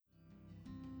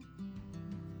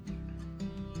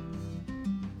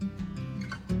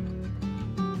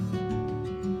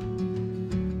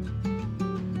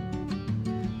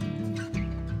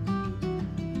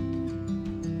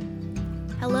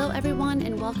Hello, everyone,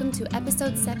 and welcome to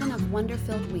episode 7 of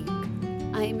Wonder-Filled Week.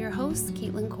 I am your host,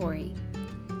 Caitlin Corey.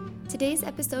 Today's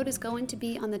episode is going to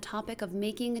be on the topic of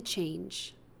making a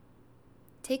change.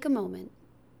 Take a moment.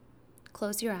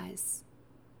 Close your eyes.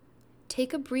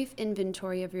 Take a brief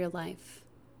inventory of your life,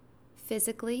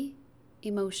 physically,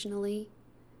 emotionally,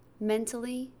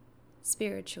 mentally,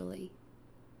 spiritually.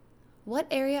 What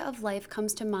area of life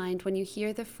comes to mind when you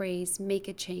hear the phrase, make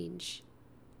a change?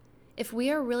 If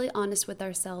we are really honest with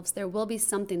ourselves, there will be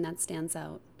something that stands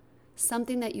out,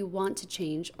 something that you want to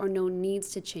change or know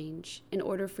needs to change in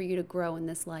order for you to grow in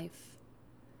this life.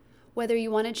 Whether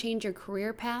you want to change your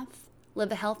career path,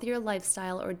 live a healthier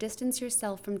lifestyle, or distance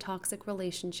yourself from toxic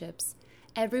relationships,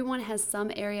 everyone has some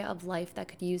area of life that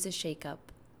could use a shakeup.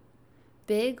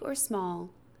 Big or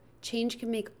small, change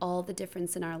can make all the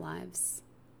difference in our lives.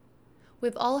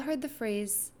 We've all heard the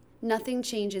phrase, nothing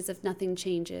changes if nothing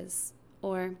changes,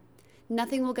 or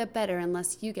nothing will get better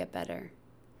unless you get better.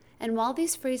 And while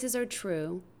these phrases are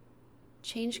true,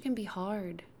 change can be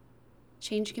hard.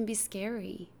 Change can be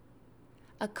scary.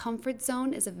 A comfort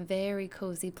zone is a very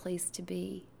cozy place to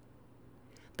be.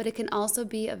 But it can also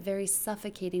be a very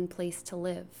suffocating place to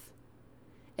live.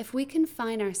 If we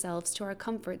confine ourselves to our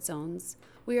comfort zones,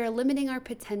 we are limiting our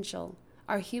potential,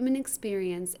 our human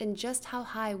experience, and just how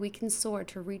high we can soar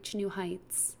to reach new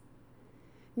heights.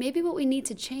 Maybe what we need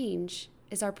to change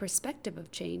is our perspective of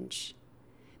change.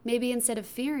 Maybe instead of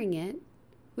fearing it,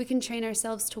 we can train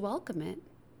ourselves to welcome it,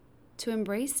 to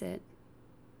embrace it,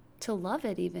 to love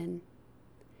it even.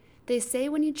 They say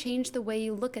when you change the way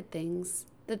you look at things,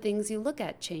 the things you look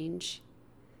at change.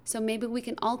 So maybe we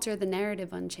can alter the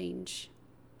narrative on change.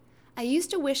 I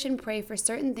used to wish and pray for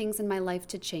certain things in my life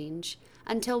to change,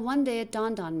 until one day it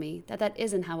dawned on me that that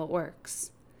isn't how it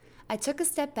works. I took a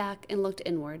step back and looked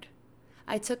inward.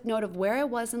 I took note of where I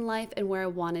was in life and where I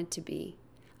wanted to be.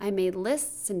 I made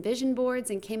lists and vision boards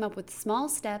and came up with small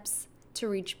steps to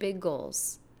reach big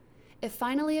goals. It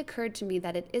finally occurred to me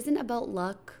that it isn't about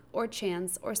luck or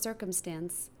chance or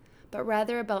circumstance, but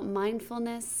rather about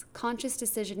mindfulness, conscious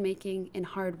decision-making, and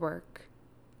hard work.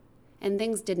 And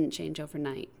things didn't change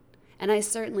overnight. And I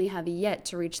certainly have yet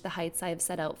to reach the heights I have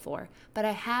set out for, but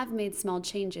I have made small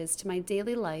changes to my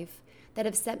daily life that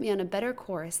have set me on a better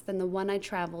course than the one I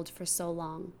traveled for so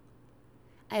long.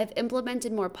 I have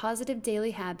implemented more positive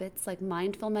daily habits like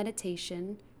mindful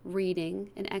meditation, reading,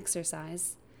 and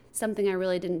exercise, something I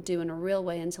really didn't do in a real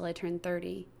way until I turned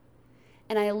 30.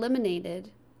 And I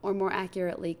eliminated, or more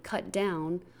accurately, cut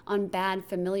down on bad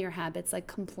familiar habits like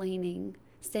complaining,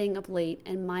 staying up late,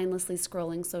 and mindlessly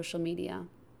scrolling social media.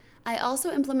 I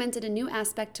also implemented a new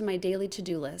aspect to my daily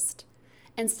to-do list.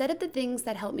 Instead of the things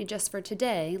that help me just for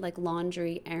today, like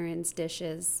laundry, errands,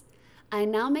 dishes, I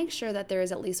now make sure that there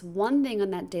is at least one thing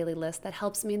on that daily list that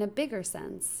helps me in a bigger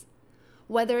sense.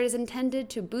 Whether it is intended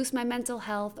to boost my mental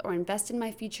health or invest in my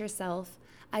future self,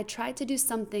 I try to do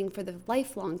something for the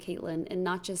lifelong Caitlin and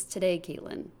not just today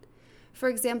Caitlin. For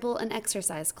example, an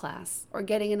exercise class, or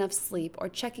getting enough sleep, or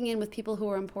checking in with people who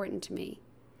are important to me.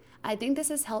 I think this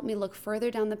has helped me look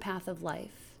further down the path of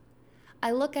life.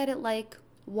 I look at it like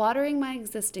watering my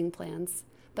existing plants,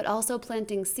 but also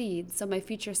planting seeds so my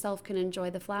future self can enjoy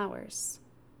the flowers.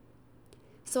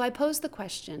 So I pose the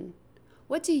question,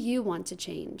 what do you want to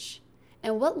change?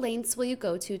 And what lengths will you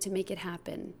go to make it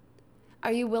happen?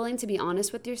 Are you willing to be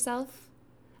honest with yourself?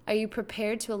 Are you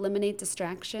prepared to eliminate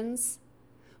distractions?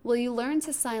 Will you learn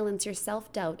to silence your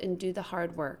self-doubt and do the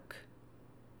hard work?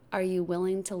 Are you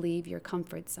willing to leave your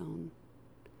comfort zone?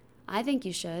 I think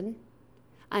you should.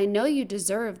 I know you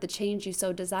deserve the change you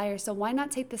so desire, so why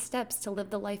not take the steps to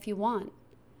live the life you want?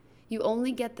 You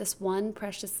only get this one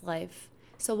precious life,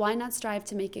 so why not strive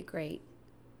to make it great?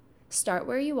 Start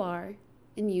where you are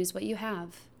and use what you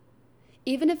have.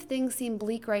 Even if things seem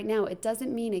bleak right now, it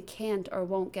doesn't mean it can't or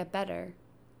won't get better.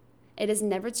 It is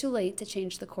never too late to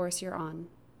change the course you're on.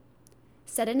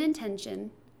 Set an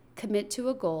intention, commit to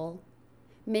a goal,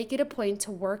 make it a point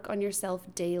to work on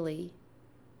yourself daily.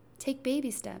 Take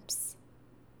baby steps.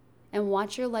 And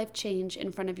watch your life change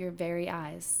in front of your very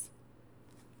eyes.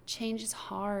 Change is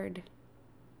hard,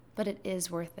 but it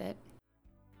is worth it.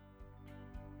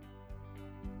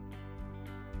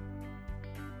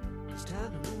 It's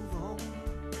time to move on.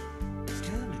 It's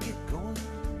time to get going.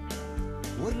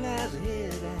 What lies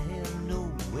ahead, I have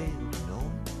no way of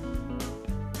knowing.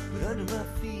 But under my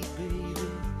feet, baby,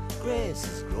 grass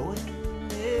is growing.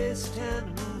 It's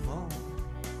time to move on.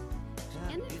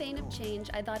 In the vein of change,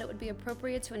 I thought it would be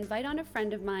appropriate to invite on a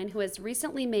friend of mine who has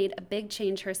recently made a big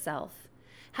change herself.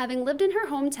 Having lived in her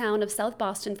hometown of South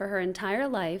Boston for her entire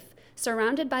life,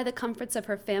 surrounded by the comforts of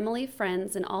her family,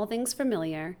 friends, and all things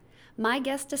familiar, my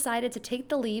guest decided to take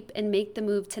the leap and make the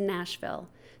move to Nashville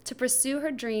to pursue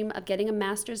her dream of getting a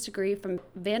master's degree from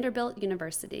Vanderbilt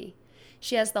University.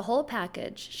 She has the whole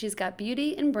package. She's got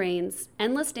beauty and brains,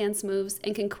 endless dance moves,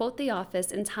 and can quote The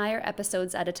Office entire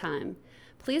episodes at a time.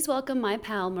 Please welcome my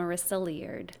pal, Marissa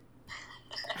Leard.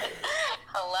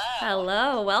 Hello.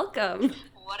 Hello, welcome.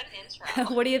 What an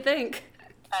intro. What do you think?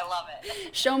 I love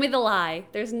it. Show me the lie.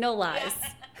 There's no lies.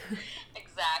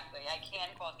 Exactly. I can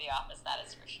quote The Office, that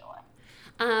is for sure.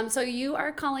 So you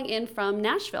are calling in from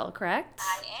Nashville, correct?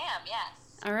 I am,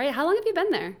 yes. All right. How long have you been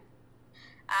there?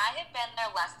 I have been there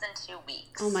less than 2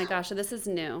 weeks. Oh my gosh, so this is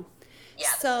new. Yeah,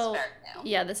 this is very new.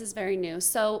 Yeah, this is very new.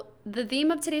 So the theme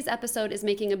of today's episode is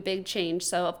making a big change.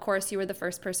 So of course you were the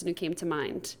first person who came to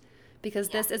mind because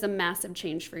this is a massive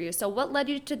change for you. So what led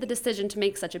you to the decision to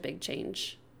make such a big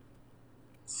change?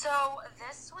 So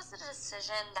this was a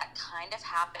decision that kind of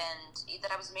happened,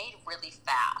 that I was made really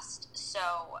fast.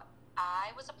 So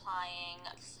I was applying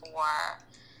for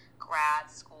grad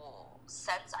school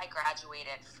since I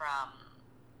graduated from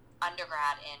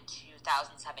undergrad in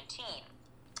 2017,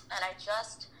 and I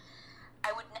kept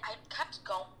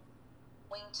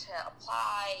going to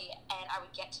apply, and I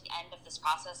would get to the end of this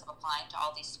process of applying to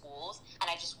all these schools,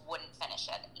 and I just wouldn't finish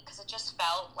it because it just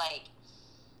felt like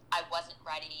I wasn't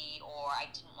ready, or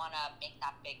I didn't want to make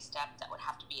that big step that would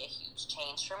have to be a huge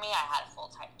change for me. I had a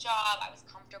full-time job, I was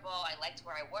comfortable, I liked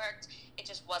where I worked. It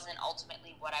just wasn't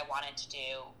ultimately what I wanted to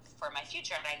do for my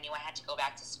future, and I knew I had to go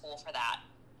back to school for that.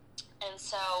 And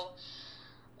so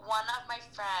one of my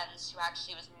friends who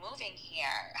actually was moving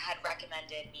here had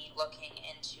recommended me looking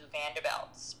into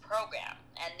Vanderbilt's program,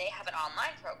 and they have an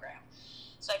online program.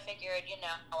 So I figured,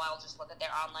 I'll just look at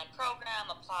their online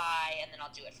program, apply, and then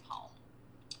I'll do it from home.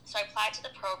 So I applied to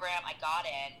the program, I got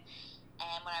in,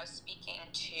 and when I was speaking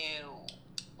to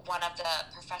one of the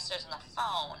professors on the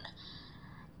phone,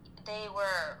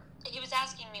 he was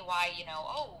asking me why,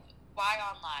 why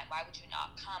online? Why would you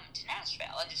not come to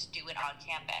Nashville and just do it on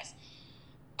campus?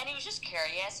 And he was just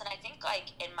curious, and I think,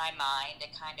 in my mind,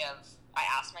 I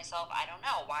asked myself, I don't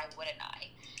know, why wouldn't I?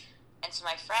 And so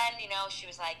my friend, she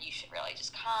was like, you should really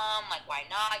just come, why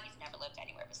not? You've never lived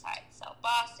anywhere besides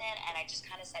Boston. And I just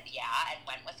kind of said yeah and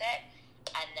went with it.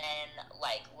 And then,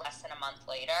 less than a month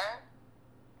later,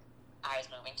 I was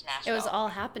moving to Nashville. It was all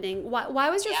happening.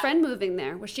 Why was your friend moving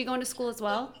there? Was she going to school as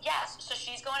well? Yes. So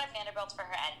she's going to Vanderbilt for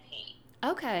her NP.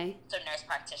 Okay. So nurse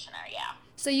practitioner, yeah.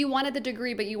 So you wanted the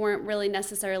degree, but you weren't really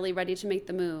necessarily ready to make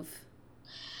the move.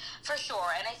 For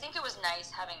sure. And I think it was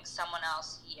nice having someone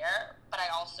else here, but I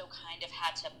also kind of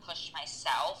had to push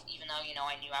myself, even though,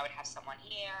 I knew I would have someone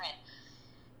here, and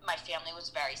my family was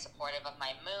very supportive of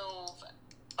my move.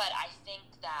 But I think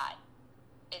that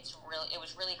it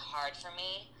was really hard for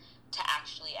me to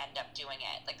actually end up doing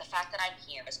it. The fact that I'm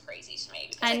here is crazy to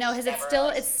me. I know,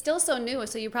 because it's still so new,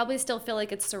 so you probably still feel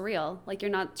like it's surreal. You're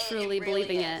not truly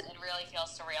believing it. It really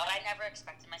feels surreal. And I never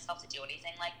expected myself to do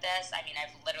anything like this. I mean,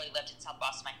 I've literally lived in South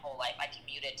Boston my whole life. I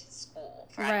commuted to school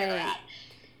for undergrad.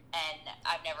 And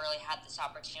I've never really had this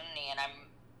opportunity, and I'm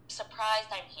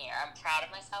surprised I'm here. I'm proud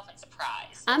of myself and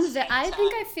surprised. I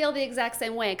think I feel the exact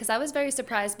same way, because I was very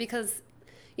surprised because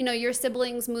your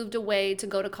siblings moved away to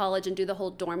go to college and do the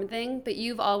whole dorm thing, but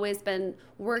you've always been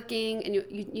working, and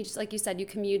you just, like you said, you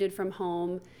commuted from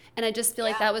home, and I just feel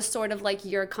like that was sort of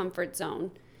your comfort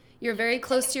zone. You're very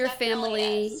close to your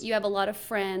family. You have a lot of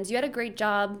friends. You had a great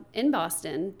job in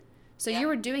Boston, so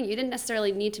you didn't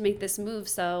necessarily need to make this move.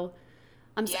 So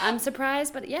I'm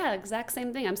surprised, but exact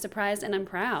same thing. I'm surprised and I'm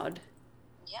proud.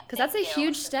 Yeah, because that's a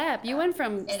huge step. You went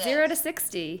from 0 to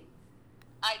 60.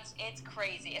 It's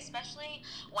crazy, especially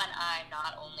when I'm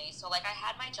not only, I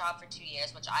had my job for 2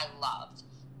 years, which I loved,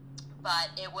 but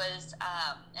it was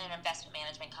an investment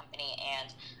management company,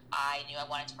 and I knew I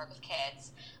wanted to work with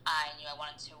kids. I knew I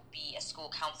wanted to be a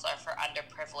school counselor for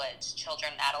underprivileged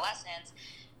children and adolescents,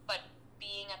 but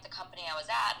being at the company I was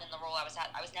at and in the role I was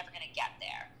at, I was never going to get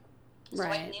there. So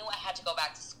I knew I had to go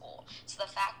back to school. So the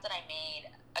fact that I made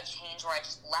a change where I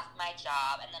just left my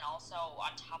job, and then also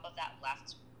on top of that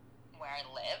left where I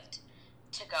lived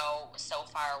to go so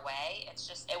far away,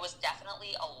 it was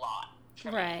definitely a lot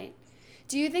for me.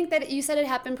 Do you think that, you said it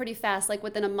happened pretty fast,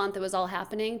 within a month it was all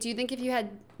happening. Do you think if you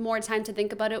had more time to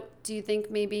think about it, do you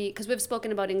think maybe, because we've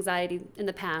spoken about anxiety in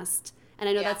the past, and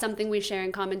I know that's something we share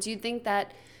in common, do you think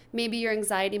that maybe your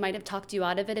anxiety might have talked you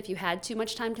out of it if you had too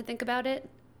much time to think about it?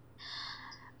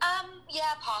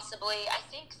 Yeah, possibly. I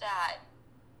think that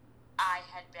I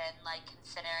had been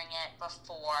considering it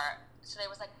before, so there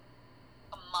was a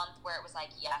month where it was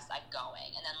yes, I'm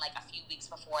going, and then a few weeks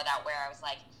before that where I was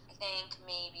I think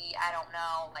maybe, I don't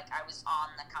know, I was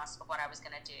on the cusp of what I was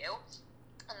gonna do,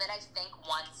 And then I think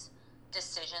once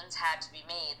decisions had to be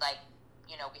made, like,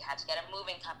 you know, we had to get a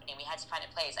moving company, we had to find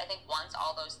a place. I think once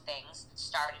all those things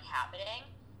started happening,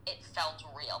 it felt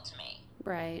real to me.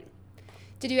 Right.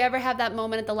 Did you ever have that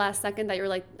moment at the last second that you were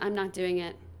like, I'm not doing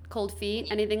it? Cold feet?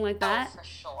 Anything like that? Oh, for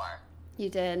sure. You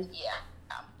did? Yeah.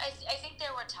 I think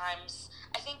there were times,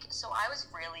 so I was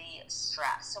really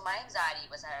stressed. So my anxiety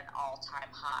was at an all-time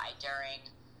high during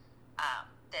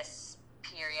this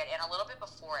period and a little bit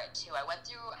before it too. I went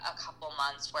through a couple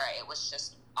months where it was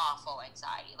just awful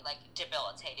anxiety, like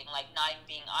debilitating, like not even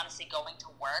being, honestly, going to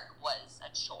work was a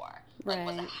chore, like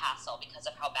was a hassle because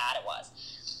of how bad it was.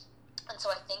 And so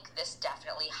I think this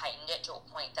definitely heightened it to a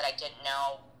point that I didn't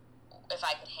know if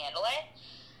I could handle it.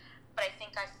 But I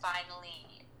think I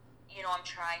finally, you know, I'm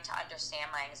trying to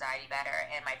understand my anxiety better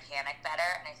and my panic better.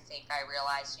 And I think I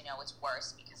realized, you know, it's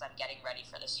worse because I'm getting ready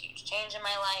for this huge change in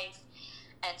my life.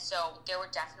 And so there were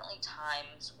definitely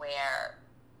times where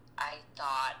I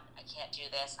thought, I can't do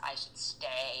this, I should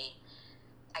stay,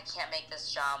 I can't make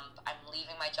this jump, I'm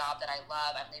leaving my job that I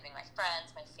love, I'm leaving my friends,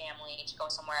 my family to go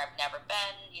somewhere I've never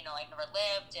been, you know, I've never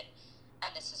lived,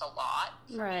 and this is a lot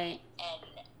for me.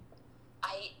 And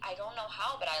I don't know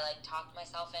how, but I like talked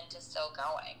myself into still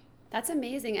going. That's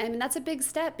amazing. I mean, that's a big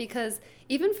step because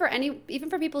even for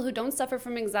people who don't suffer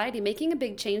from anxiety, making a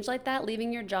big change like that,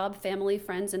 leaving your job, family,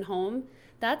 friends, and home,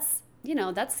 that's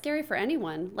scary for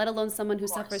anyone, let alone someone who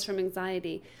suffers from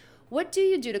anxiety. What do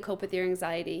you do to cope with your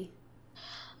anxiety?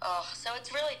 Oh, so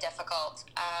it's really difficult.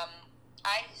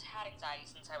 I had anxiety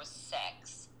since I was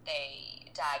 6.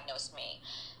 They diagnosed me,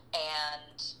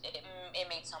 and it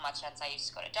made so much sense. I used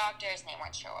to go to doctors, and they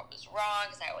weren't sure what was wrong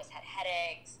because I always had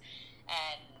headaches,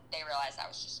 and they realized I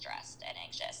was just stressed and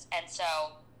anxious. And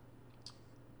so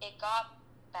it got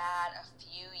bad a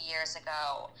few years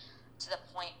ago to the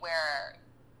point where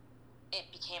it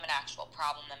became an actual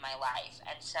problem in my life.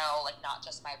 And so, like, not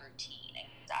just my routine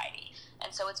anxiety.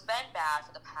 And so it's been bad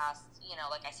for the past, you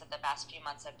know, like I said, the past few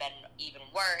months have been even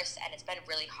worse, and it's been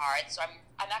really hard. So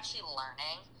I'm actually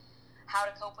learning how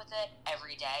to cope with it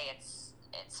every day. It's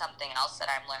something else that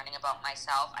I'm learning about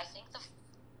myself. I think the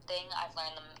thing I've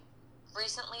learned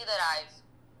recently that I've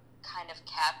kind of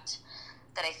kept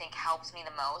that I think helps me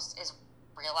the most is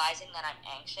realizing that I'm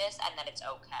anxious and that it's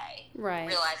okay. Right.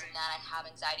 Realizing that I have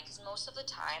anxiety, because most of the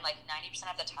time, like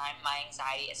 90% of the time, my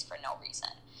anxiety is for no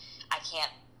reason. I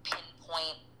can't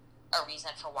pinpoint a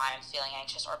reason for why I'm feeling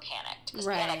anxious or panicked, because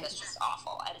panic is just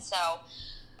awful. And so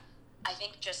I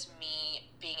think just me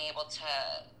being able to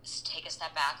take a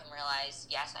step back and realize,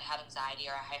 yes, I have anxiety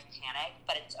or I have panic,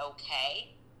 but it's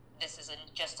okay. This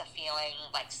isn't just a feeling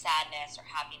like sadness or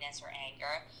happiness or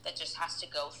anger that just has to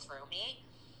go through me.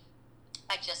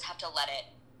 I just have to let it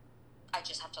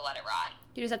ride.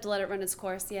 You just have to let it run its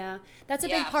course, yeah. That's a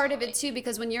big part of it, too,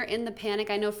 because when you're in the panic,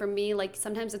 I know for me, like,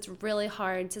 sometimes it's really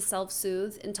hard to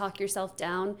self-soothe and talk yourself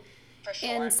down. For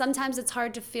sure. And sometimes it's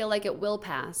hard to feel like it will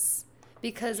pass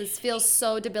because it feels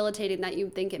so debilitating that you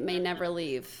think it may never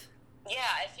leave.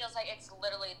 Yeah, it feels like it's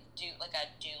literally like a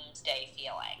doomsday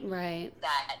feeling. Right.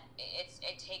 That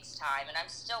it takes time, and I'm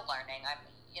still learning.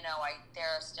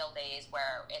 There are still days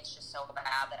where it's just so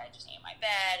bad that I just lay in my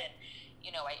bed, and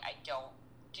I don't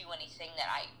do anything that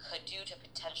I could do to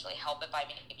potentially help it by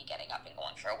maybe getting up and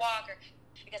going for a walk, or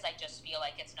because I just feel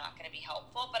like it's not going to be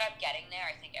helpful. But I'm getting there.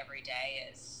 I think every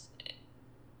day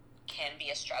can be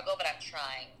a struggle, but I'm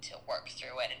trying to work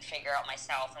through it and figure out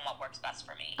myself and what works best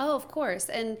for me. Oh, of course.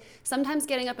 And sometimes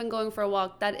getting up and going for a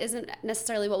walk, that isn't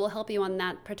necessarily what will help you on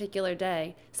that particular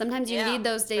day. Sometimes you need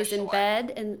those days in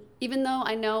bed. And even though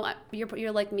I know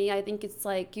you're like me, I think it's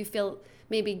like you feel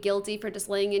maybe guilty for just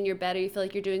laying in your bed, or you feel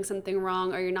like you're doing something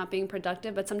wrong or you're not being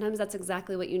productive. But sometimes that's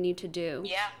exactly what you need to do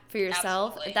for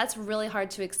yourself. Absolutely. That's really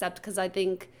hard to accept, because I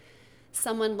think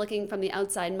someone looking from the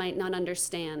outside might not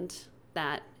understand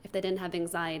that if they didn't have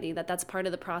anxiety, that's part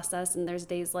of the process, and there's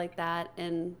days like that,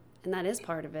 and that is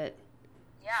part of it.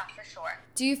 Yeah, for sure.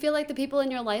 Do you feel like the people in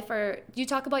your life do you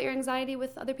talk about your anxiety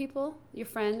with other people, your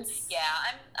friends? Yeah,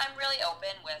 I'm really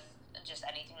open with just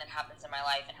anything that happens in my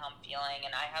life and how I'm feeling,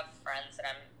 and I have friends that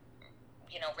I'm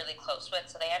really close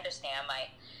with, so they understand my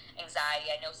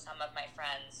anxiety. I know some of my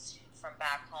friends from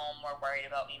back home were worried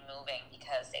about me moving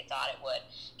because they thought it would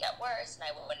get worse, and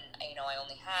I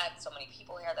only had so many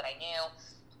people here that I knew.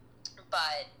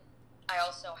 But I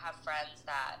also have friends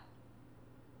that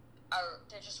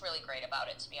they're just really great about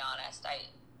it, to be honest.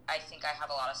 I think I have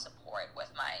a lot of support with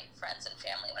my friends and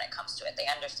family when it comes to it. They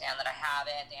understand that I have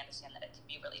it. They understand that it can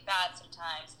be really bad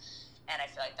sometimes, and I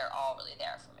feel like they're all really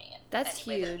there for me. That's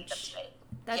huge.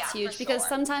 That's huge, for because sure.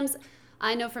 sometimes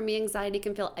I know for me, anxiety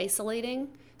can feel isolating.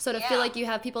 So to feel like you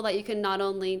have people that you can not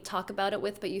only talk about it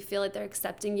with, but you feel like they're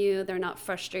accepting you, they're not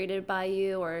frustrated by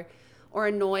you or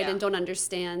annoyed and don't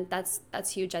understand, that's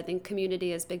huge. I think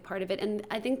community is a big part of it. And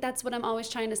I think that's what I'm always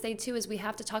trying to say too, is we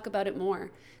have to talk about it more,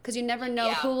 because you never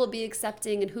know who will be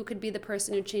accepting and who could be the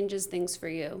person who changes things for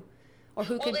you, or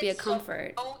who could be a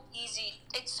comfort.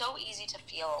 It's so easy to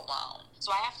feel alone.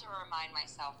 So I have to remind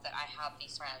myself that I have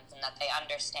these friends and that they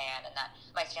understand and that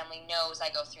my family knows I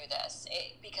go through this.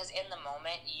 Because in the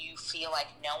moment you feel like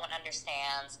no one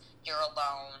understands, you're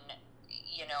alone,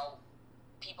 you know,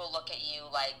 people look at you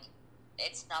like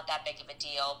it's not that big of a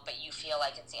deal, but you feel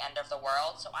like it's the end of the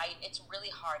world. So it's really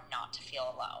hard not to feel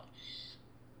alone.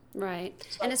 Right.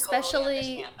 So and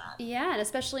especially, and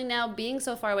especially now being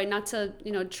so far away, not to,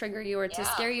 trigger you or to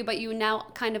scare you, but you now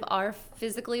kind of are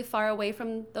physically far away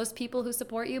from those people who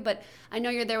support you. But I know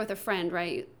you're there with a friend,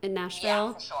 right, in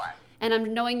Nashville? Yeah, for sure. And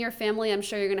I'm knowing your family, I'm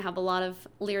sure you're going to have a lot of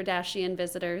Leardashian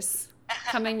visitors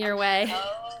coming your way.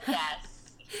 Oh, yes,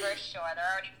 for sure.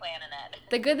 They're already planning it.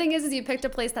 The good thing is you picked a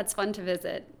place that's fun to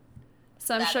visit.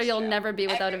 So I'm sure you'll never be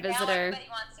without a visitor. Now everybody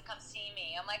wants to come see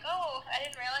me. I'm like, oh, I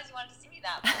didn't realize you wanted to see me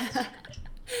that much.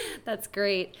 That's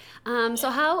great.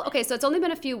 So it's only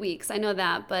been a few weeks, I know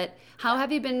that, but how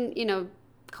have you been,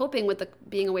 coping with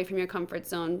being away from your comfort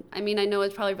zone? I mean, I know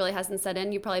it probably really hasn't set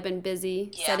in. You've probably been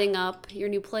busy setting up your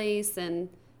new place and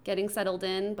getting settled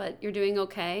in, but you're doing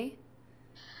okay?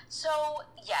 So,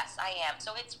 yes, I am.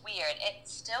 So it's weird. It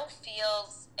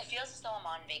feels as though I'm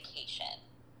on vacation.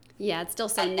 Yeah, it's still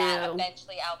so and new. And that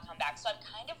eventually I'll come back. So I'm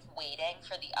kind of waiting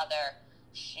for the other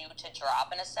shoe to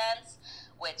drop, in a sense,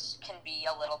 which can be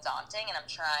a little daunting, and I'm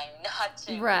trying not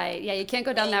to. Right. Yeah, you can't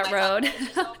go down that road.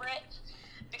 Over it,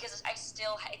 because it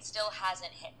still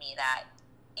hasn't hit me that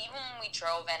even when we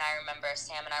drove in, I remember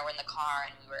Sam and I were in the car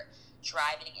and we were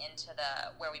driving into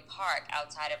where we park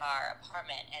outside of our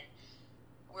apartment, and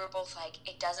we were both like,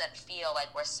 it doesn't feel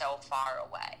like we're so far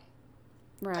away.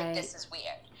 Right. Like, this is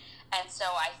weird. And so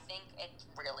I think it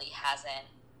really hasn't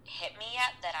hit me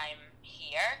yet that I'm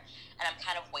here, and I'm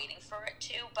kind of waiting for it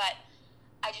to, but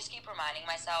I just keep reminding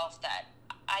myself that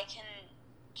I can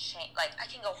change, like, I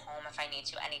can go home if I need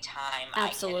to anytime.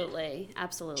 Absolutely. I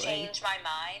can change my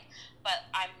mind, but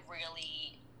I'm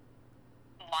really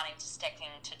wanting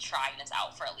to trying this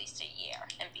out for at least a year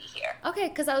and be here. Okay,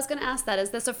 because I was going to ask that. Is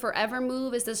this a forever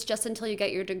move? Is this just until you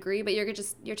get your degree, but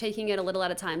you're taking it a little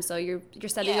at a time? So you're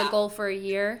setting a goal for a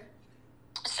year?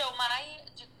 So my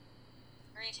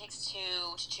degree takes 2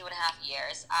 to 2.5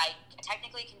 years. I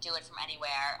technically can do it from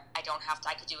anywhere. I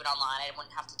could do it online. I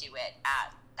wouldn't have to do it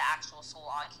at the actual school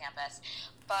on campus.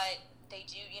 But they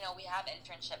do, we have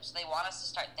internships. They want us to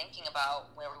start thinking about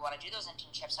where we want to do those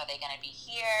internships. Are they going to be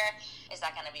here? Is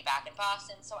that going to be back in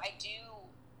Boston? So I do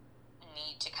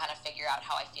need to kind of figure out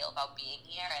how I feel about being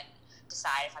here and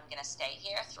decide if I'm going to stay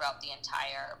here throughout the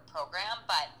entire program.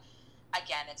 But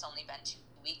again, it's only been 2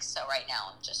 weeks, so right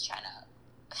now I'm just trying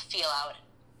to feel out,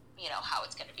 how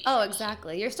it's going to be. Oh,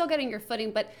 exactly. You're still getting your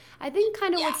footing, but I think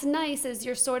kind of what's nice is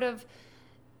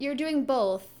you're doing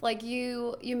both. Like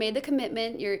you made the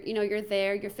commitment, you're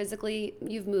there,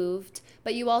 you've moved,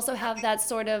 but you also have that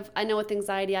sort of, I know with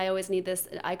anxiety, I always need this,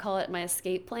 I call it my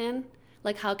escape plan.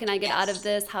 Like, how can I get out of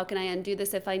this? How can I undo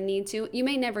this if I need to? You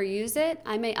may never use it.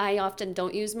 I often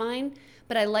don't use mine,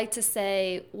 but I like to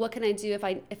say, what can I do if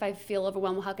I feel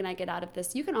overwhelmed? How can I get out of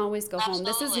this? You can always go home.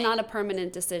 This is not a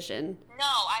permanent decision. No,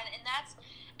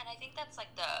 and I think that's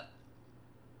like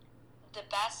the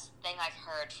best thing I've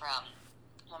heard from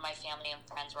when my family and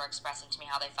friends were expressing to me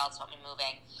how they felt about me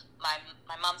moving.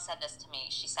 My mom said this to me.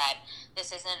 She said,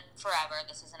 this isn't forever.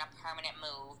 This isn't a permanent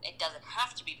move. It doesn't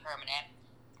have to be permanent.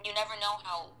 You never know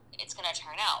how it's going to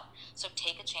turn out. So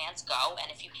take a chance, go, and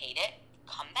if you hate it,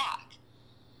 come back.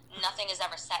 Nothing is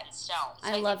ever set in stone. So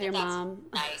I love your mom.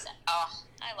 Nice. Oh,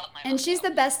 I love my mom. And she's too.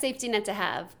 the best safety net to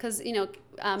have, because,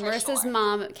 Marissa's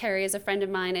mom, Carrie, is a friend of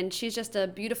mine, and she's just a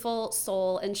beautiful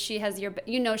soul, and she has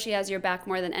your back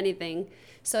more than anything.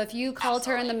 So if you called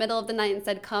her in the middle of the night and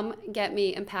said, come get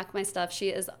me and pack my stuff, she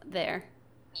is there.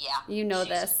 Yeah.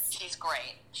 This. She's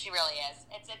great. She really is.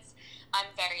 It's. I'm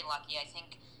very lucky. I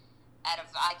think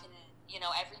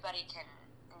everybody can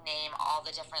name all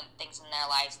the different things in their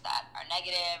lives that are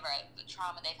negative or the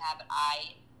trauma they've had, but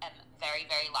I am very,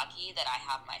 very lucky that I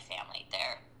have my family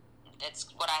there. It's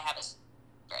what I have is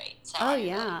great. So I'm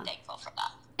really thankful for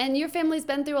that. And your family's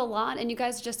been through a lot, and you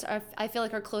guys just I feel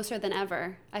like are closer than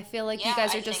ever. I feel like you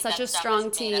guys are just such a strong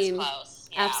team.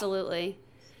 Yeah. Absolutely.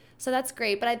 So that's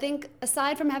great. But I think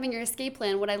aside from having your escape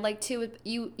plan, what I like too,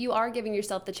 you are giving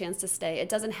yourself the chance to stay. It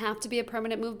doesn't have to be a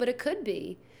permanent move, but it could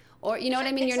be. Or, you know what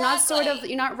I mean? Exactly.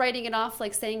 You're not writing it off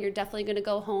like saying you're definitely going to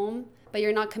go home, but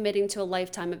you're not committing to a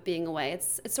lifetime of being away.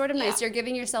 It's sort of nice. Yeah. You're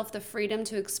giving yourself the freedom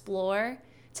to explore,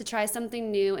 to try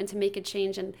something new, and to make a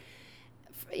change. And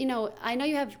you know, I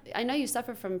know you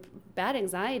suffer from bad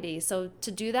anxiety. So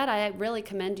to do that, I really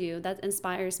commend you. That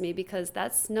inspires me because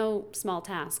that's no small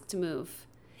task to move.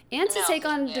 And to take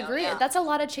on degree. Yeah. That's a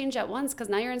lot of change at once because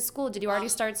now you're in school. Did you already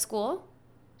start school?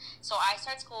 So I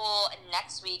start school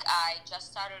next week. I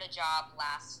just started a job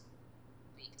last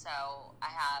week. So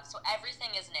everything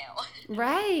is new.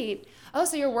 Right. Oh,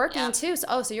 so you're working Yeah. too.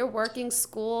 So you're working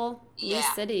school in the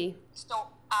Yeah. city. So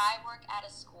I work at a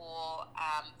school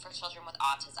for children with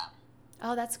autism.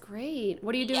 Oh, that's great.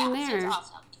 What are you doing Yeah, there? so it's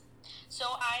awesome. So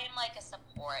I am like a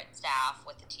support staff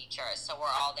with the teachers. So we're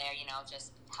all there, you know,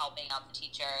 just helping out the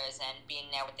teachers and being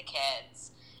there with the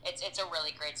kids. It's a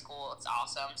really great school. It's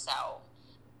awesome. So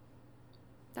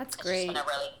That's it's great. been a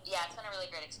really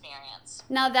great experience.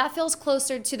 Now that feels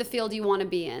closer to the field you want to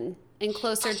be in and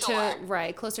closer For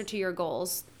sure. closer to your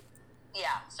goals.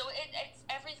 Yeah. So it's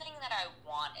everything that I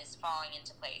want is falling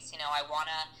into place. You know, I want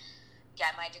to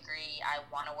get my degree. I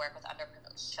want to work with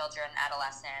underprivileged children,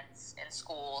 adolescents in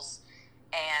schools,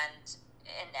 and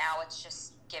now it's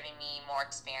just giving me more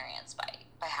experience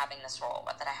by having this role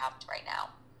that I have right now.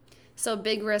 So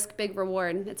big risk, big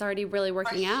reward. It's already really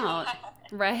working For sure. out,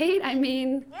 right? I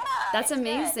mean, Yeah, that's it's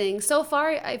amazing. good. So far,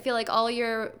 I feel like all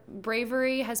your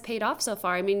bravery has paid off so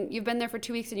far. I mean, you've been there for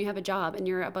 2 weeks and you have a job and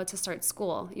you're about to start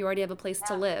school. You already have a place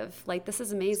to Yeah. live. Like, this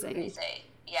is amazing. Crazy.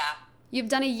 Yeah, You've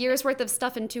done a year's worth of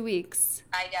stuff in 2 weeks.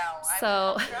 I know.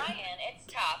 So- I'm trying. It's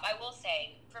tough. I will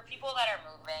say, for people that are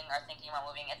moving or thinking about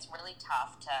moving, it's really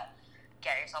tough to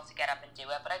get yourself to get up and do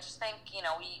it. But I just think, you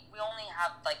know, we only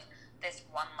have like this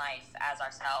one life as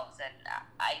ourselves, and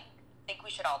I think we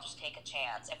should all just take a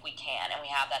chance if we can, and we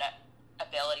have that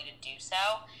ability to do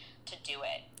so, to do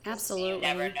it. 'Cause Absolutely. You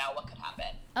never know what could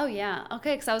happen. Oh yeah.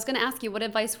 Okay, because I was going to ask you, what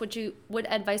advice would you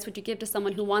give to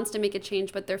someone who wants to make a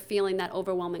change but they're feeling that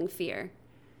overwhelming fear?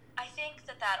 I think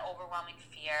that overwhelming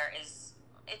fear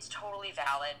it's totally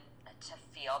valid to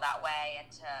feel that way,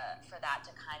 and for that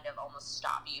to kind of almost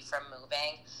stop you from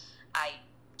moving. I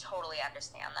totally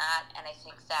understand that, and I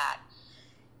think that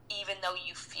even though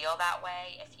you feel that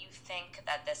way, if you think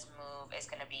that this move is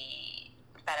going to be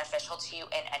beneficial to you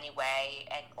in any way,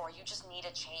 or you just need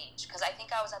a change, because I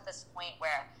think I was at this point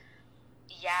where,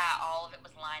 yeah, all of it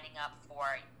was lining up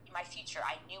for my future.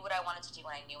 I knew what I wanted to do,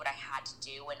 and I knew what I had to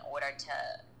do in order to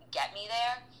get me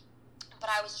there, but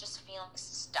I was just feeling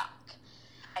stuck.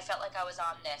 I felt like I was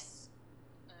on this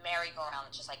merry-go-round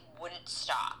that just like wouldn't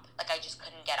stop. Like I just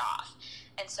couldn't get off.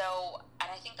 And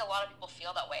I think a lot of people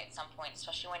feel that way at some point,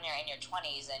 especially when you're in your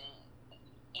 20s and,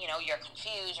 you know, you're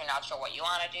confused, you're not sure what you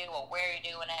want to do or where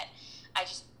you're doing it. I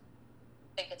just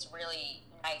think it's really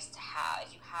nice to have,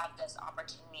 if you have this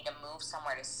opportunity to move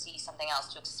somewhere, to see something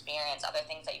else, to experience other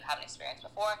things that you haven't experienced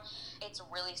before. It's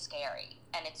really scary,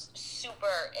 and it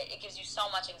gives you so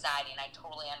much anxiety, and I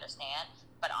totally understand,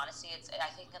 but honestly, I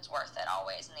think it's worth it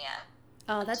always in the end.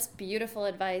 Oh, that's beautiful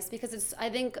advice, because I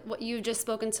think what you've just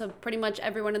spoken to pretty much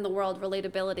everyone in the world,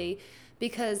 relatability,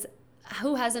 because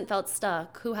who hasn't felt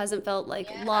stuck? Who hasn't felt like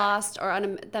lost or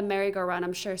on the merry-go-round?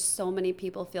 I'm sure so many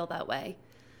people feel that way.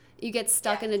 You get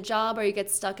stuck in a job, or you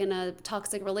get stuck in a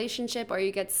toxic relationship, or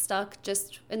you get stuck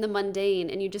just in the mundane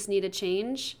and you just need a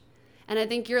change. And I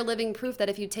think you're living proof that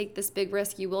if you take this big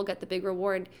risk, you will get the big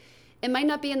reward. It might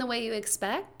not be in the way you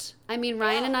expect. I mean,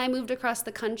 Ryan and I moved across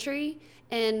the country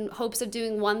in hopes of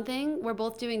doing one thing. We're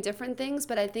both doing different things,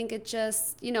 but I think it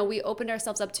just, you know, we opened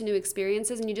ourselves up to new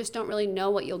experiences, and you just don't really know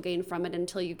what you'll gain from it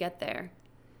until you get there.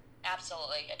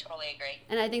 Absolutely. I totally agree.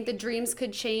 And I think the dreams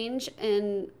could change,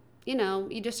 and, you know,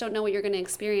 you just don't know what you're going to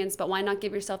experience, but why not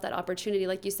give yourself that opportunity?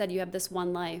 Like you said, you have this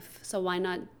one life, so why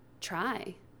not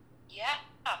try? Yeah.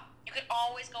 You can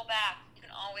always go back. You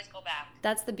can always go back.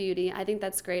 That's the beauty. I think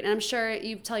that's great. And I'm sure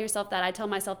you tell yourself that. I tell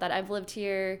myself that. I've lived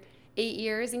here 8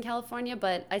 years in California,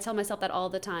 but I tell myself that all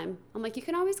the time. I'm like, you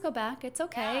can always go back. It's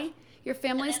okay. Yeah. Your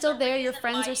family's there's still a there. Your reason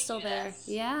friends why are you still do there. this.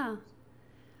 Yeah.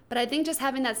 But I think just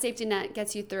having that safety net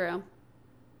gets you through.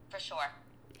 For sure.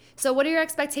 So what are your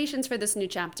expectations for this new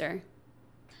chapter?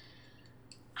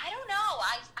 I don't know.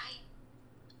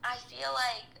 I feel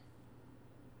like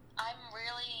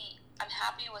I'm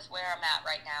happy with where I'm at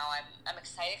right now. I'm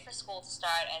excited for school to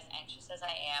start, as anxious as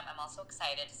I am. I'm also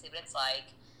excited to see what it's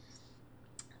like.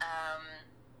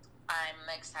 I'm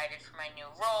excited for my new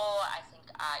role. I think,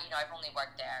 I've only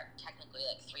worked there technically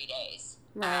like 3 days.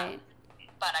 Right.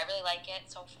 But I really like it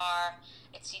so far.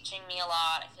 It's teaching me a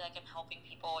lot. I feel like I'm helping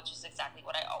people, which is exactly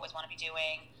what I always want to be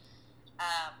doing.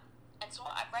 And so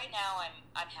right now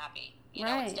I'm happy. You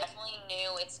know, it's Right. definitely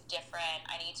new. It's different.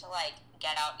 I need to like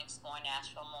get out and explore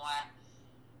Nashville more.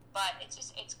 But it's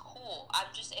cool.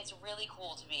 It's really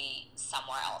cool to be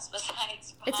somewhere else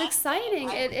besides Boston. It's exciting.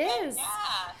 It is. Yeah.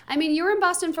 I mean, you were in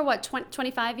Boston for what,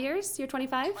 25 years? You're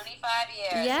 25? 25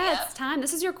 years. Yeah, it's time.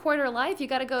 This is your quarter life. You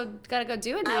gotta go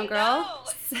do it now, I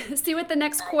girl. See what the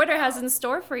next quarter has in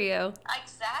store for you.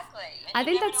 Exactly. And I you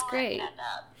think never that's know where it great. can end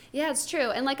up. Yeah, it's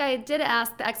true. And like I did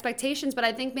ask the expectations, but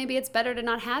I think maybe it's better to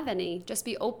not have any. Just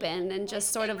be open and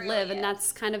just sort of really live. And is.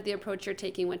 that's kind of the approach you're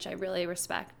taking, which I really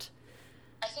respect.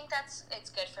 I think it's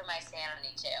good for my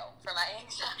sanity too, for my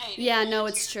anxiety. Yeah, no,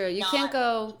 it's true. You can't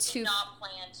go too... not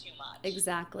plan too much.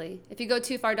 Exactly. If you go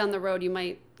too far down the road, you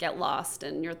might get lost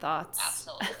in your thoughts.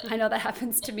 Absolutely. I know that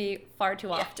happens to me far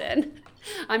too often.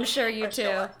 I'm sure you For too.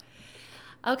 sure.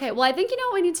 Okay, well, I think you know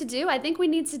what we need to do? I think we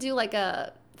need to do like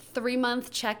a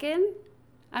 3-month check-in.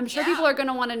 I'm sure people are going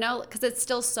to want to know because it's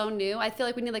still so new. I feel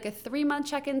like we need like a 3-month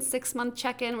check-in, 6-month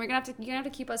check-in. You're going to have to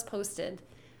keep us posted.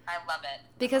 I love it.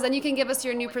 Because then you can give us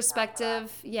your new Always down for that.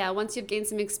 perspective. Yeah, once you've gained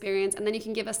some experience, and then you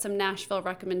can give us some Nashville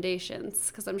recommendations.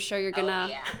 Because I'm sure you're gonna,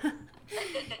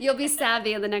 you'll be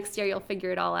savvy, and the next year you'll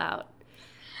figure it all out.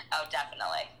 Oh,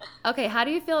 definitely. Okay, how do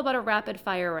you feel about a rapid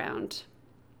fire round?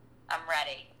 I'm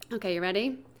ready. Okay, you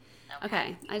ready?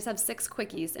 Okay, I just have 6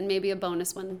 quickies and maybe a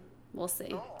bonus one. We'll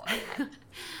see. Ooh, okay.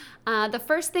 The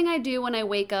first thing I do when I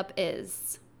wake up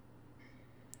is.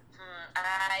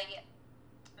 I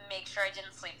make sure I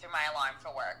didn't sleep through my alarm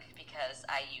for work because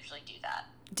I usually do that.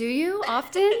 Do you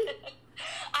often?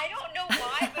 I don't know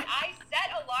why, but I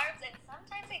set alarms and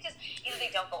sometimes either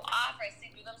they don't go off or I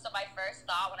sleep through them. So my first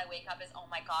thought when I wake up is, oh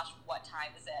my gosh, what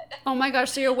time is it? Oh my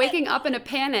gosh, so you're waking up in a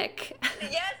panic.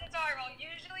 Yes, it's horrible.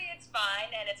 Usually it's fine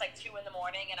and it's like 2 a.m.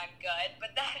 and I'm good,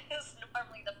 but that is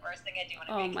normally the first thing I do when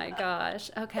I Oh wake my up.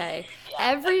 gosh. Okay.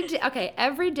 Yeah.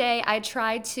 Every day I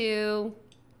try to.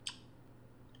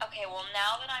 Okay, well,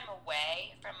 now that I'm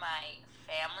away from my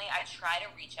family, I try to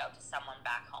reach out to someone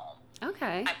back home.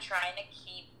 Okay. I'm trying to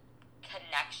keep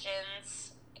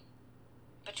connections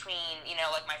between,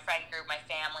 like my friend group, my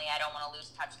family. I don't want to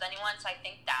lose touch with anyone, so I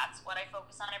think that's what I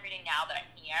focus on every day now that I'm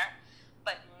here.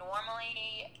 But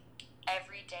normally,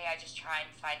 every day I just try and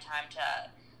find time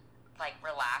to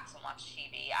relax and watch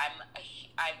TV.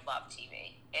 I love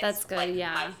TV. It's That's good,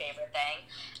 yeah. my favorite thing.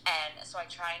 And so I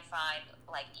try and find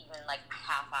even a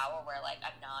half hour where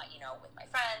I'm not, with my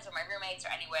friends or my roommates or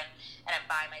anyone, and I'm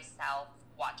by myself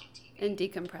watching TV. And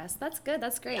decompress. That's good.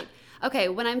 That's great. Yeah. Okay,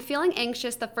 when I'm feeling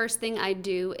anxious, the first thing I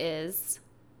do is.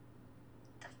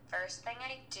 The first thing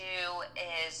I do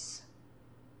is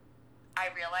I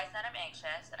realize that I'm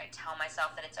anxious and I tell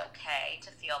myself that it's okay to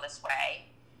feel this way.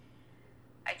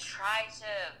 I try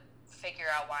to figure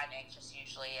out why I'm anxious.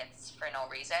 Usually it's for no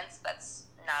reasons. That's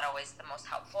not always the most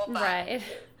helpful, but Right.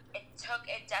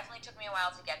 It definitely took me a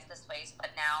while to get to this place,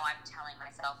 but now I'm telling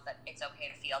myself that it's okay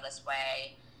to feel this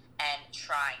way and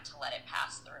trying to let it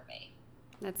pass through me.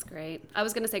 That's great. I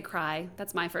was going to say cry.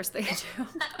 That's my first thing I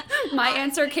do. My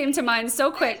answer came to mind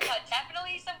so quick. But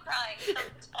definitely some crying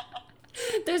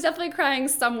sometimes. There's definitely crying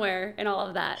somewhere in all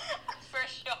of that. For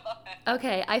sure.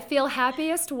 Okay, I feel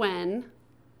happiest when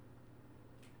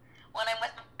I'm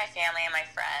with my family and my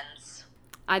friends.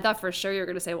 I thought for sure you were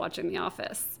going to say watching The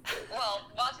Office.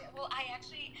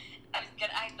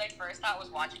 My first thought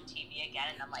was watching TV again,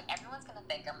 and I'm like, everyone's gonna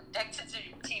think I'm addicted to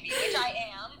TV, which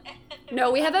I am. No,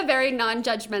 we have a very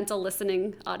non-judgmental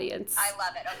listening audience. I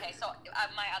love it. Okay, so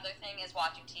my other thing is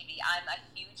watching TV. I'm a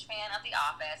huge fan of The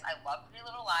Office. I love Pretty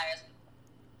Little Liars,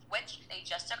 which they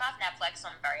just took off Netflix, so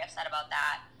I'm very upset about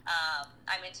that.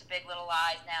 I'm into Big Little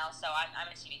Lies now, so I'm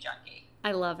a TV junkie.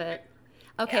 I love it.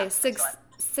 Okay, Yeah,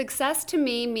 success to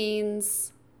me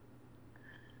means.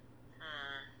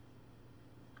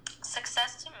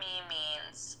 Success to me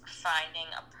means finding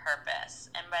a purpose.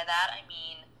 And by that, I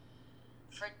mean,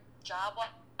 for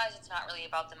job-wise, it's not really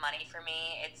about the money for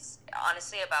me. It's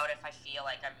honestly about if I feel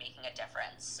like I'm making a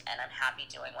difference and I'm happy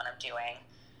doing what I'm doing.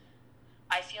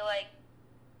 I feel like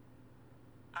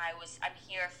I'm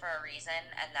here for a reason,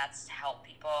 and that's to help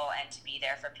people and to be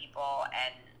there for people.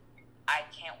 And I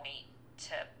can't wait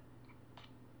to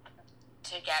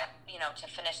get, to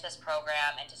finish this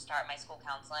program and to start my school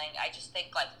counseling. I just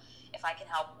think if I can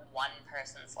help one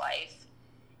person's life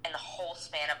in the whole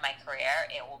span of my career,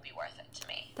 it will be worth it to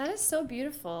me. That is so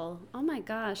beautiful. Oh my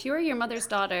gosh, you are your mother's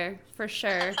daughter for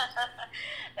sure.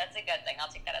 That's a good thing. I'll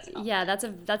take that as a compliment.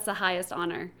 Yeah, that's the highest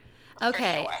honor.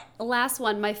 Okay, For sure. last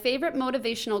one. My favorite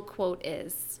motivational quote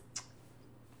is.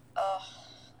 Oh,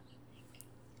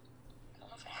 I don't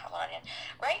know if I have one on hand.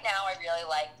 Right now, I really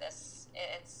like this.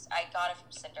 I got it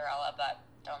from Cinderella, but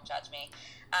don't judge me.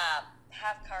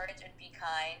 Have courage and be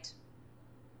kind.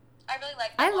 I really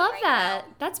like I that one love right that.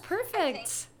 now. That's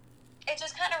perfect. It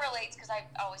just kind of relates because I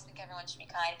always think everyone should be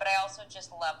kind, but I also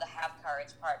just love the have courage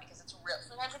part because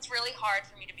sometimes it's really hard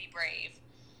for me to be brave.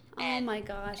 Oh my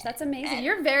gosh, that's amazing.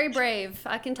 You're very brave.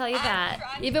 I can tell you that.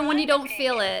 I'm Even when you trying don't to be.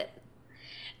 feel it.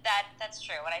 That's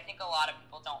true, and I think a lot of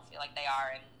people don't feel like they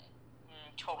are, and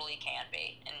totally can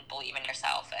be, and believe in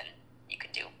yourself, and you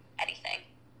can do anything.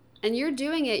 And you're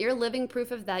doing it. You're living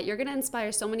proof of that. You're going to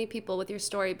inspire so many people with your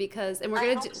story and we're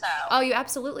going to do. So. Oh, you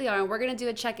absolutely are. And we're going to do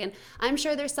a check-in. I'm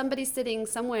sure there's somebody sitting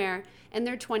somewhere in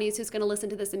their 20s who's going to listen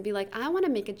to this and be like, I want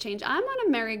to make a change. I'm on a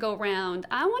merry-go-round.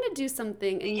 I want to do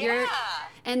something. And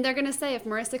and they're going to say, if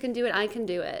Marissa can do it, I can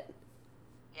do it.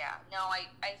 Yeah. No, I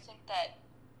think that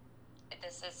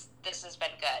this has been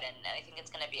good, and I think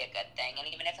it's going to be a good thing. And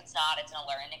even if it's not, it's a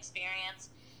learning experience,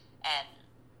 and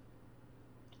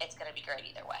it's going to be great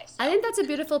either way. So. I think that's a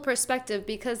beautiful perspective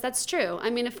because that's true. I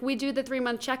mean, if we do the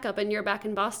 3-month checkup and you're back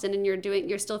in Boston and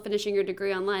you're still finishing your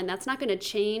degree online, that's not going to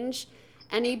change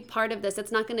any part of this.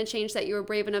 It's not going to change that you were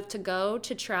brave enough to go,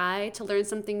 to try, to learn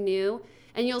something new,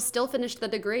 and you'll still finish the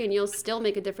degree and you'll still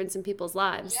make a difference in people's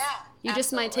lives. Yeah, you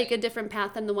just might take a different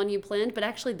path than the one you planned, but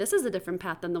actually this is a different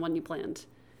path than the one you planned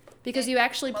because you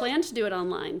actually planned to do it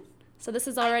online. So this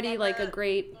is already like a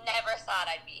great... Never thought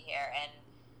I'd be here, and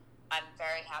I'm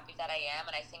very happy that I am,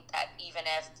 and I think that even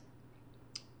if,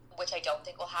 which I don't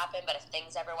think will happen, but if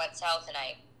things ever went south and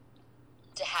I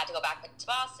had to go back to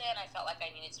Boston, I felt like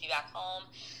I needed to be back home,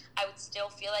 I would still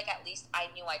feel like at least I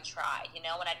knew I tried, and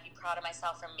I'd be proud of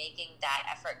myself for making that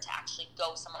effort to actually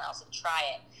go somewhere else and try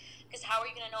it. Because how are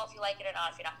you going to know if you like it or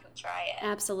not if you're not going to try it?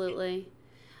 Absolutely.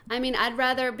 I mean, I'd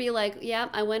rather be like, yeah,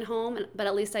 I went home, but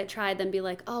at least I tried than be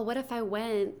like, oh, what if I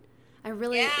went?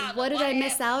 What did I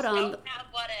miss out on? Don't have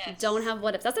what ifs. Don't have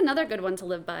what ifs. That's another good one to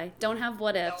live by. Don't have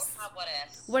what ifs. Don't have what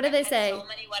ifs. What do they I've say? had so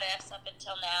many what ifs up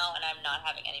until now, and I'm not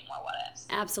having any more what ifs.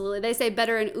 Absolutely. They say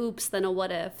better an oops than a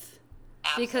what if.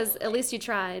 Absolutely. Because at least you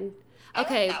tried. I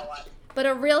Okay. like that one. But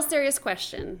a real serious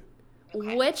question.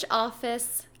 Okay. Which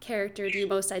Office character do you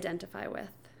most identify with?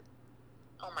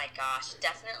 Oh my gosh,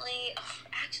 definitely.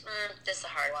 Actually, this is a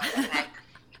hard one. Okay.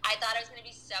 I thought it was going to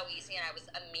be so easy, and I was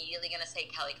immediately going to say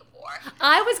Kelly Kapoor.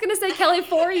 I was going to say Kelly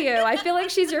for you. I feel like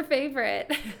she's your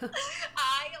favorite.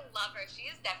 I love her. She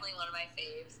is definitely one of my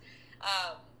faves.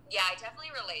 Yeah, I definitely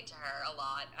relate to her a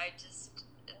lot.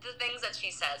 The things that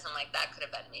she says, I'm like, that could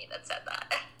have been me that said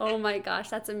that. Oh my gosh,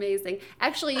 that's amazing.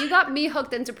 Actually, you got me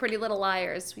hooked into Pretty Little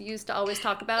Liars. We used to always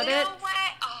talk about it. No way.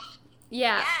 Oh,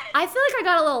 Yeah. yes. I feel like I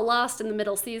got a little lost in the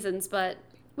middle seasons, but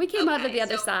we came out of Okay, the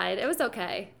other so- side. It was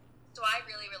okay. So I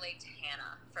really relate to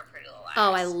Hannah from Pretty Little Liars.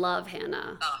 Oh, I love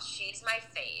Hannah. Oh, she's my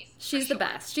fave. She's the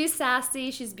best. She's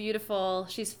sassy. She's beautiful.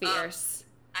 She's fierce.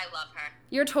 I love her.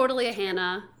 You're totally a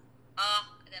Hannah. Oh,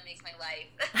 that makes my life.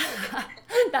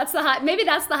 Maybe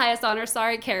that's the highest honor.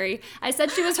 Sorry, Carrie. I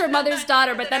said she was her mother's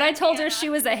daughter, but then I told her she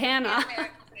was a Hannah.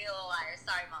 Pretty Little Liars.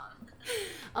 Sorry, Mom.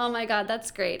 Oh my God,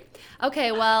 that's great.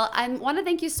 Okay, well, I want to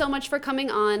thank you so much for coming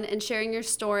on and sharing your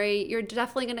story. You're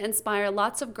definitely going to inspire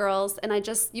lots of girls, and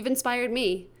you've inspired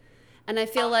me. And I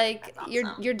feel like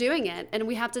awesome. you're doing it, and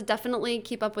we have to definitely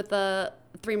keep up with the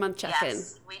 3-month check-in.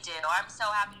 Yes, we do. I'm so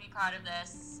happy to be part of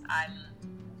this. I'm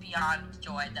beyond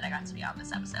joyed that I got to be on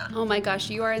this episode. Oh my gosh,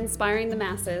 you are inspiring the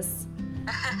masses.